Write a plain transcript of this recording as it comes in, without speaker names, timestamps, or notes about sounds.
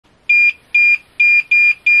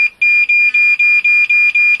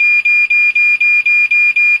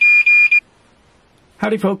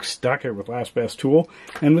Howdy folks, Doc here with Last Best Tool.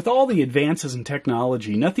 And with all the advances in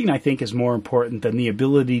technology, nothing I think is more important than the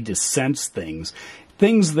ability to sense things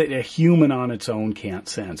that a human on its own can't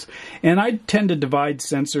sense. And I tend to divide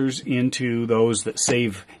sensors into those that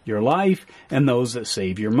save your life and those that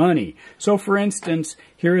save your money. So for instance,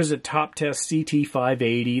 here is a TOPTES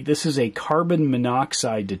RT-389. This is a carbon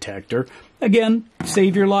monoxide detector. Again,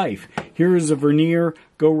 save your life. Here is a Vernier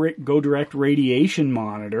Go Direct radiation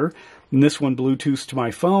monitor. And this one Bluetooths to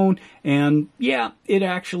my phone. And yeah, it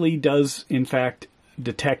actually does, in fact,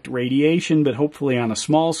 detect radiation, but hopefully on a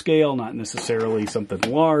small scale, not necessarily something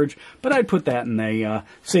large. But I'd put that in the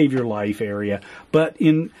save your life area. But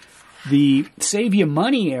in the save you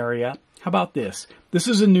money area, how about this? This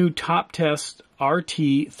is a new TOPTES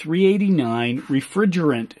RT-389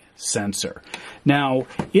 refrigerant sensor. Now,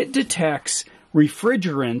 it detects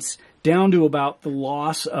refrigerants down to about the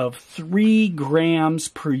loss of 3 grams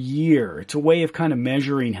per year. It's a way of kind of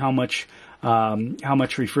measuring how much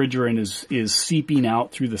refrigerant is seeping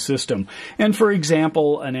out through the system. And for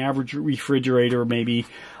example, an average refrigerator maybe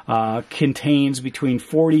contains between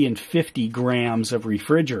 40 and 50 grams of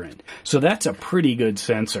refrigerant. So that's a pretty good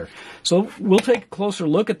sensor. So we'll take a closer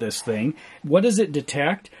look at this thing. What does it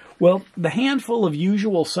detect? Well, the handful of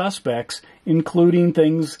usual suspects, including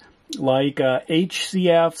things like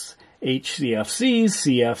HCFs, HCFCs,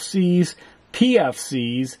 CFCs,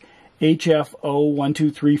 PFCs,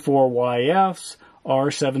 HFO1234YFs,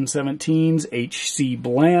 R717s, HC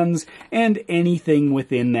blends, and anything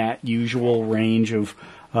within that usual range of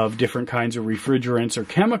different kinds of refrigerants or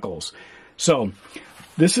chemicals. So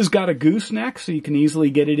this has got a gooseneck, so you can easily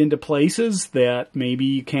get it into places that maybe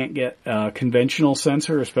you can't get a conventional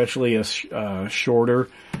sensor, especially a shorter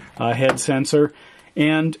head sensor.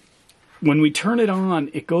 And when we turn it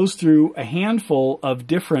on, it goes through a handful of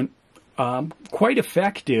different, quite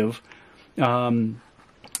effective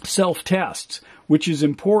self-tests, which is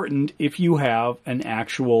important if you have an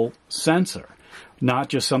actual sensor, not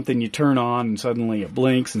just something you turn on and suddenly it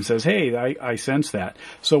blinks and says, hey, I sense that.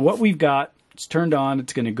 So what we've got, it's turned on,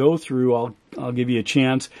 it's going to go through, I'll give you a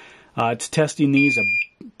chance. It's testing these, a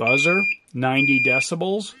buzzer, 90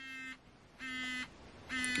 decibels.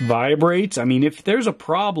 Vibrates. I mean, if there's a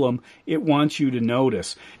problem, it wants you to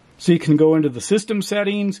notice. So you can go into the system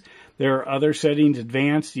settings. There are other settings,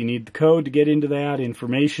 advanced. You need the code to get into that,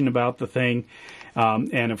 information about the thing,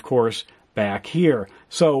 and of course, back here.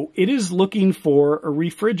 So it is looking for a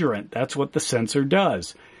refrigerant. That's what the sensor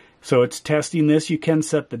does. So it's testing this. You can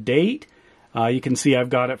set the date. You can see I've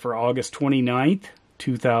got it for August 29th,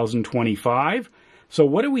 2025. So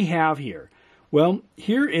what do we have here? Well,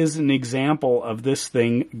 here is an example of this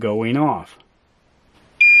thing going off.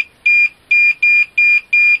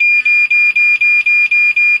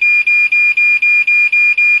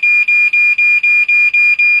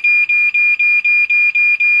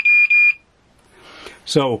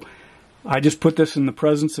 So I just put this in the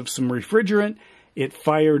presence of some refrigerant. It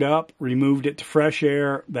fired up, removed it to fresh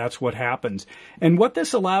air. That's what happens. And what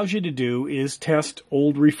this allows you to do is test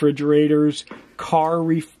old refrigerators, car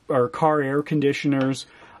air conditioners,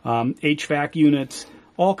 HVAC units,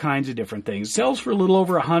 all kinds of different things. It sells for a little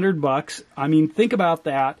over $100. I mean, think about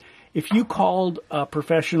that. If you called a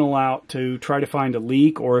professional out to try to find a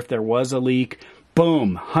leak, or if there was a leak,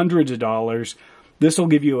 boom, hundreds of dollars. This will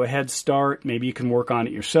give you a head start. Maybe you can work on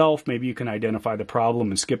it yourself. Maybe you can identify the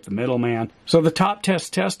problem and skip the middleman. So the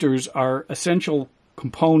TOPTES testers are essential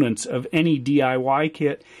components of any DIY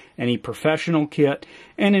kit, any professional kit,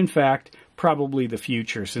 and in fact, probably the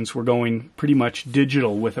future, since we're going pretty much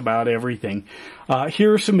digital with about everything.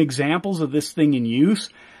 Here are some examples of this thing in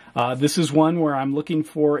use. This is one where I'm looking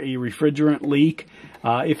for a refrigerant leak.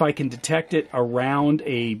 If I can detect it around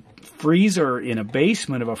a freezer in a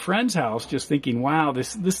basement of a friend's house, just thinking, wow,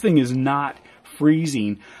 this thing is not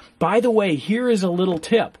freezing. By the way, here is a little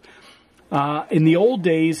tip. In the old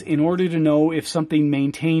days, in order to know if something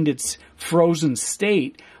maintained its frozen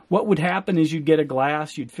state, what would happen is you'd get a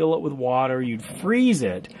glass, you'd fill it with water, you'd freeze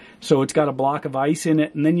it, so it's got a block of ice in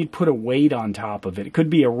it, and then you'd put a weight on top of it. It could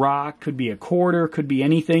be a rock, could be a quarter, could be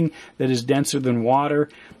anything that is denser than water,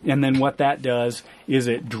 and then what that does is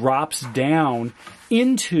it drops down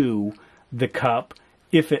into the cup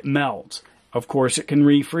if it melts. Of course, it can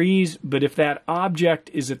refreeze, but if that object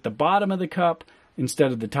is at the bottom of the cup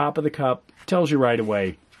instead of the top of the cup, it tells you right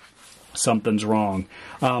away something's wrong.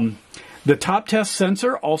 The TOPTES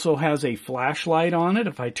sensor also has a flashlight on it.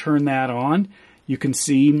 If I turn that on, you can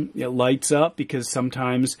see it lights up because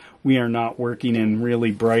sometimes we are not working in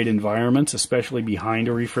really bright environments, especially behind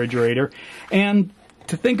a refrigerator. And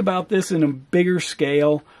to think about this in a bigger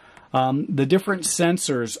scale, the different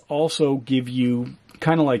sensors also give you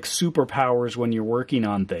kind of like superpowers when you're working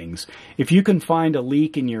on things. If you can find a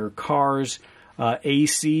leak in your car's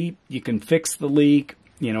AC, you can fix the leak,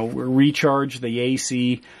 recharge the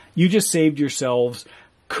AC. You just saved yourselves,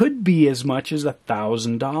 could be as much as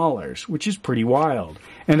 $1,000, which is pretty wild.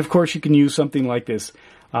 And of course, you can use something like this,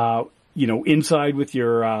 inside with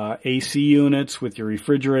your AC units, with your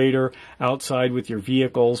refrigerator, outside with your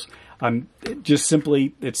vehicles. Just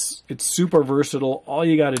simply, it's super versatile. All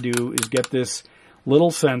you got to do is get this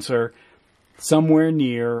little sensor somewhere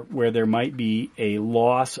near where there might be a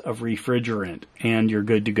loss of refrigerant, and you're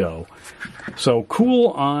good to go. So cool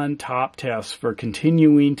on TOPTES for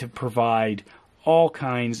continuing to provide all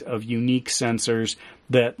kinds of unique sensors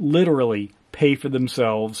that literally pay for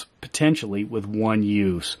themselves, potentially with one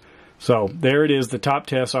use. So there it is, the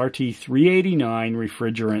TOPTES RT-389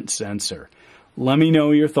 refrigerant sensor. Let me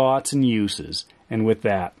know your thoughts and uses. And with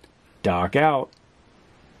that, Doc out.